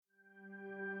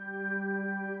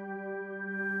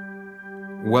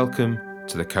Welcome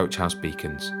to the Coach House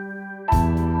Beacons.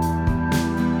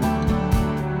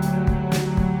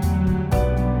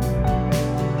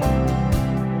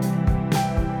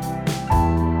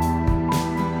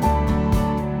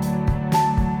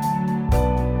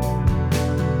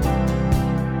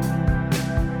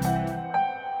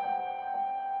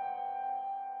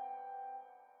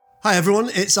 Hi everyone,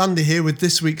 it's Andy here with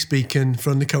this week's Beacon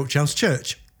from the Coach House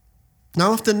Church.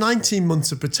 Now, after 19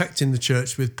 months of protecting the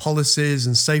church with policies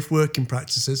and safe working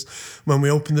practices when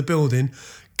we opened the building,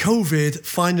 COVID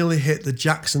finally hit the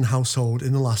Jackson household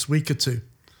in the last week or two.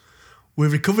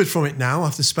 We've recovered from it now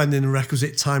after spending the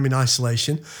requisite time in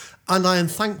isolation, and I am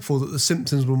thankful that the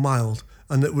symptoms were mild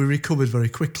and that we recovered very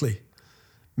quickly.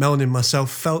 Melanie and myself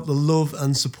felt the love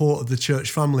and support of the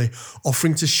church family,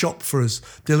 offering to shop for us,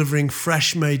 delivering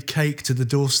fresh made cake to the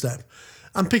doorstep,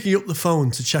 and picking up the phone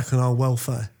to check on our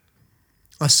welfare.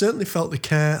 I certainly felt the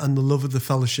care and the love of the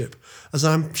fellowship, as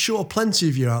I'm sure plenty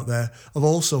of you out there have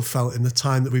also felt in the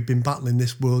time that we've been battling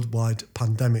this worldwide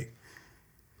pandemic.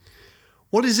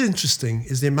 What is interesting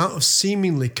is the amount of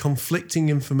seemingly conflicting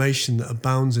information that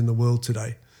abounds in the world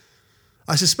today.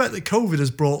 I suspect that COVID has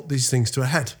brought these things to a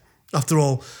head. After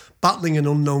all, battling an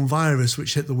unknown virus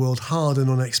which hit the world hard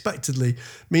and unexpectedly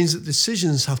means that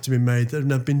decisions have to be made that have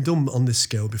never been done on this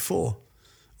scale before.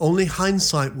 Only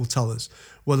hindsight will tell us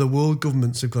whether world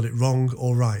governments have got it wrong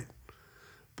or right.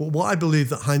 But what I believe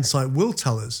that hindsight will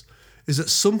tell us is that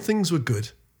some things were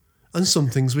good and some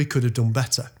things we could have done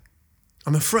better.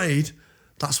 I'm afraid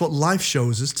that's what life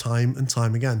shows us time and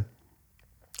time again.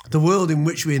 The world in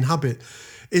which we inhabit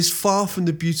is far from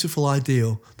the beautiful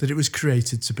ideal that it was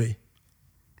created to be.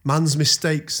 Man's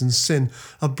mistakes and sin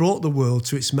have brought the world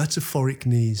to its metaphoric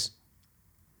knees.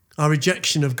 Our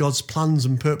rejection of God's plans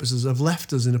and purposes have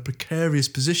left us in a precarious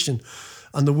position,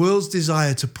 and the world's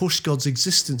desire to push God's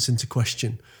existence into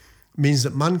question means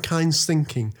that mankind's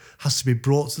thinking has to be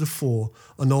brought to the fore,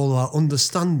 and all our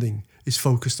understanding is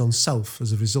focused on self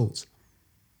as a result.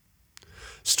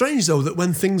 Strange though that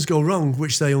when things go wrong,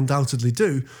 which they undoubtedly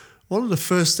do, one of the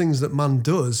first things that man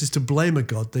does is to blame a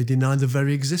God they deny the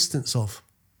very existence of.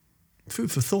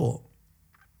 Food for thought.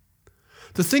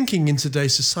 The thinking in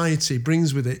today's society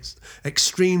brings with it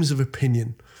extremes of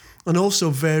opinion and also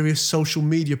various social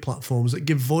media platforms that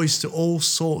give voice to all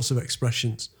sorts of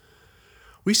expressions.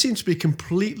 We seem to be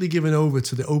completely given over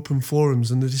to the open forums,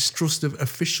 and the distrust of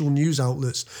official news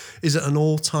outlets is at an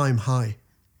all-time high.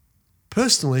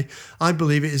 Personally, I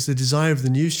believe it is the desire of the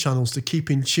news channels to keep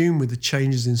in tune with the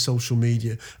changes in social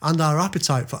media and our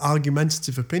appetite for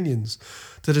argumentative opinions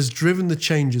that has driven the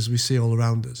changes we see all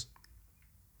around us.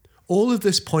 All of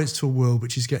this points to a world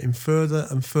which is getting further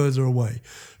and further away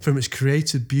from its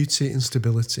created beauty and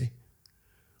stability.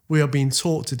 We are being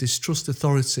taught to distrust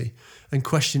authority and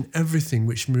question everything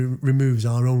which removes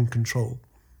our own control.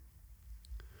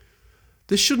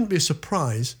 This shouldn't be a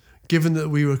surprise, given that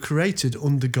we were created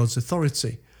under God's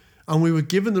authority, and we were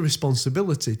given the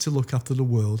responsibility to look after the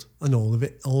world and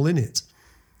all in it.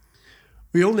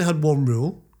 We only had one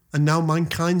rule, and now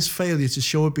mankind's failure to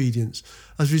show obedience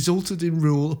has resulted in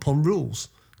rule upon rules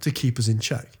to keep us in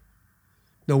check.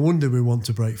 No wonder we want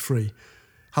to break free.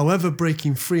 However,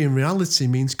 breaking free in reality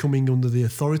means coming under the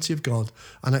authority of God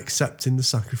and accepting the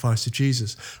sacrifice of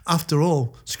Jesus. After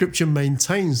all, Scripture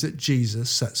maintains that Jesus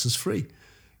sets us free.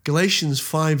 Galatians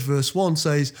 5 verse 1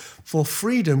 says, "For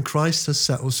freedom Christ has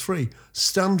set us free.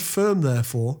 Stand firm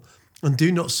therefore, and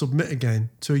do not submit again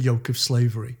to a yoke of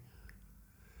slavery."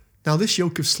 Now, this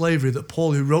yoke of slavery that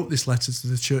Paul, who wrote this letter to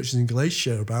the churches in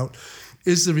Galatia about,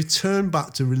 is the return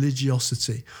back to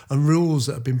religiosity and rules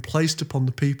that have been placed upon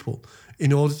the people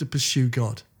in order to pursue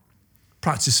God.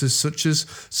 Practices such as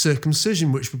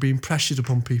circumcision, which were being pressured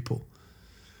upon people.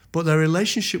 But their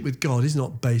relationship with God is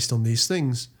not based on these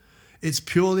things. It's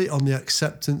purely on the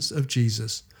acceptance of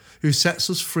Jesus, who sets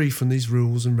us free from these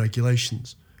rules and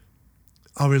regulations.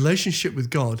 Our relationship with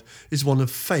God is one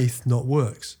of faith, not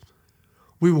works.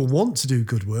 We will want to do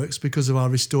good works because of our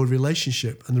restored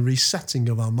relationship and the resetting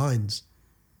of our minds.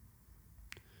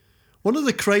 One of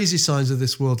the crazy signs of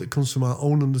this world that comes from our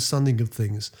own understanding of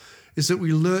things is that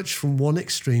we lurch from one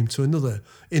extreme to another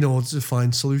in order to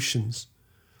find solutions.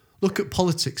 Look at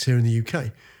politics here in the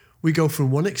UK. We go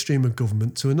from one extreme of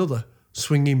government to another,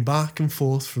 swinging back and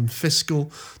forth from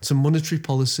fiscal to monetary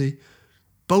policy,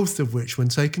 both of which, when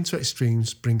taken to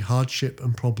extremes, bring hardship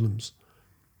and problems.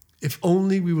 If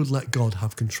only we would let God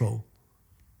have control.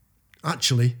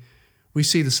 Actually, we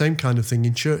see the same kind of thing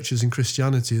in churches and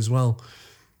Christianity as well.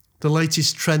 The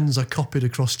latest trends are copied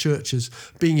across churches,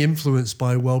 being influenced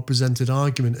by a well-presented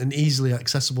argument and easily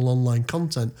accessible online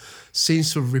content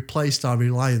seems to have replaced our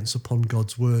reliance upon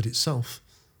God's word itself.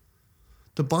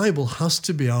 The Bible has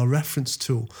to be our reference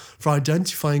tool for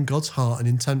identifying God's heart and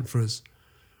intent for us.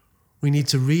 We need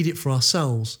to read it for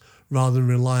ourselves rather than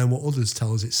rely on what others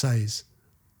tell us it says.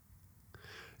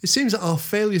 It seems that our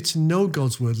failure to know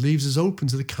God's word leaves us open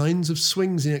to the kinds of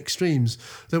swings and extremes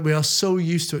that we are so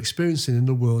used to experiencing in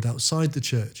the world outside the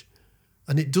church.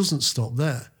 And it doesn't stop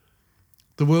there.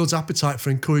 The world's appetite for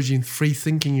encouraging free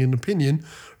thinking and opinion,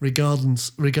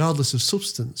 regardless of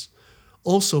substance,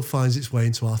 also finds its way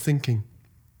into our thinking.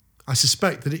 I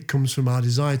suspect that it comes from our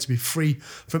desire to be free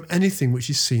from anything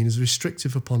which is seen as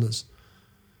restrictive upon us.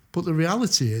 But the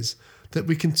reality is that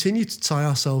we continue to tie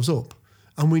ourselves up,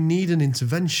 and we need an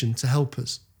intervention to help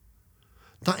us.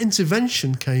 That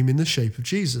intervention came in the shape of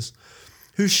Jesus,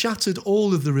 who shattered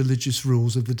all of the religious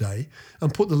rules of the day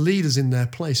and put the leaders in their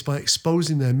place by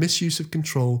exposing their misuse of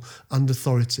control and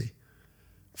authority.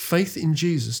 Faith in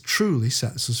Jesus truly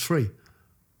sets us free.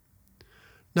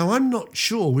 Now, I'm not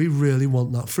sure we really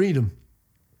want that freedom,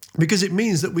 because it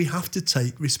means that we have to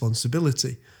take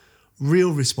responsibility,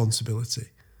 real responsibility,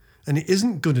 and it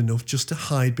isn't good enough just to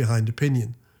hide behind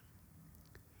opinion.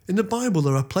 In the Bible,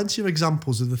 there are plenty of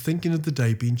examples of the thinking of the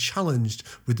day being challenged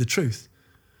with the truth,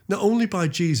 not only by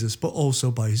Jesus, but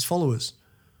also by his followers.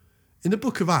 In the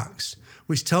book of Acts,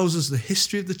 which tells us the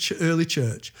history of the early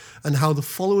church and how the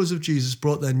followers of Jesus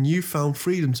brought their newfound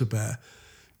freedom to bear,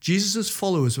 Jesus'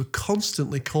 followers were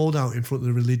constantly called out in front of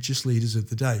the religious leaders of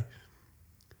the day.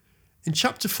 In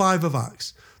chapter 5 of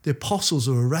Acts, the apostles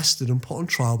are arrested and put on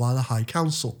trial by the high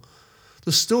council.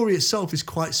 The story itself is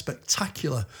quite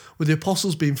spectacular, with the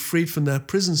apostles being freed from their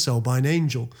prison cell by an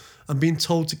angel and being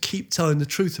told to keep telling the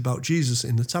truth about Jesus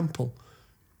in the temple.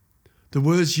 The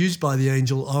words used by the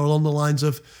angel are along the lines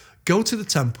of, "Go to the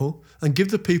temple and give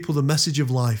the people the message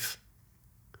of life."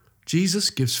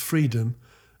 Jesus gives freedom,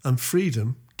 and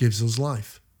freedom gives us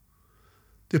life.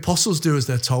 The apostles do as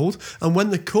they're told, and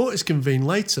when the court is convened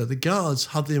later, the guards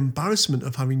have the embarrassment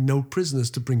of having no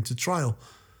prisoners to bring to trial.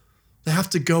 They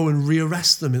have to go and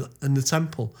rearrest them in the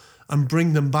temple and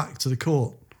bring them back to the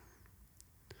court.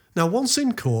 Now, once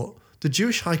in court, the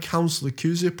Jewish high council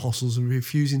accused the apostles of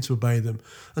refusing to obey them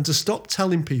and to stop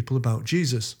telling people about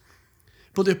Jesus.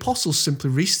 But the apostles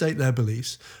simply restate their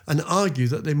beliefs and argue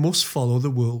that they must follow the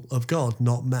will of God,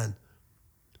 not men.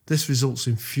 This results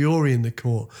in fury in the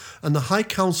court, and the high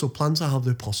council planned to have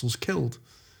the apostles killed.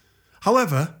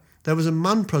 However, there was a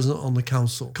man present on the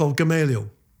council called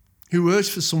Gamaliel, who urged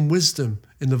for some wisdom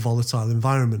in the volatile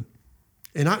environment.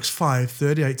 In Acts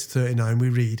 5:38-39 we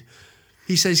read,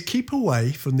 he says, "Keep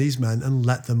away from these men and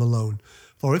let them alone.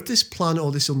 For if this plan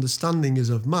or this understanding is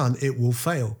of man, it will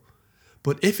fail.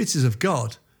 But if it is of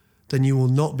God, then you will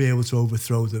not be able to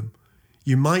overthrow them.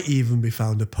 You might even be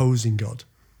found opposing God."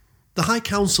 The high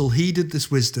council heeded this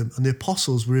wisdom, and the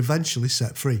apostles were eventually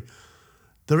set free.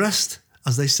 The rest,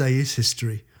 as they say, is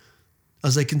history,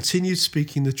 as they continued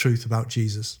speaking the truth about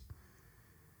Jesus.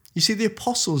 You see, the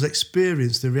apostles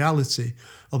experienced the reality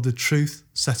of the truth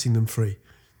setting them free.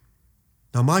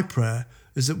 Now, my prayer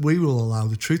is that we will allow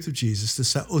the truth of Jesus to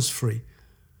set us free,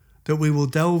 that we will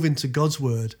delve into God's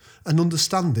word and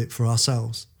understand it for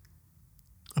ourselves.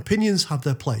 Opinions have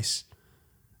their place,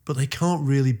 but they can't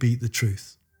really beat the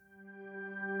truth.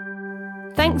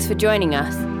 Thanks for joining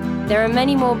us. There are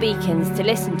many more beacons to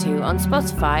listen to on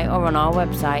Spotify or on our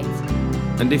website.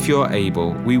 And if you're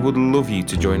able, we would love you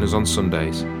to join us on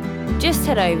Sundays. Just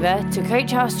head over to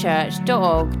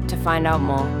coachhousechurch.org to find out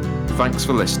more. Thanks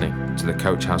for listening to the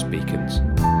Coach House Beacons.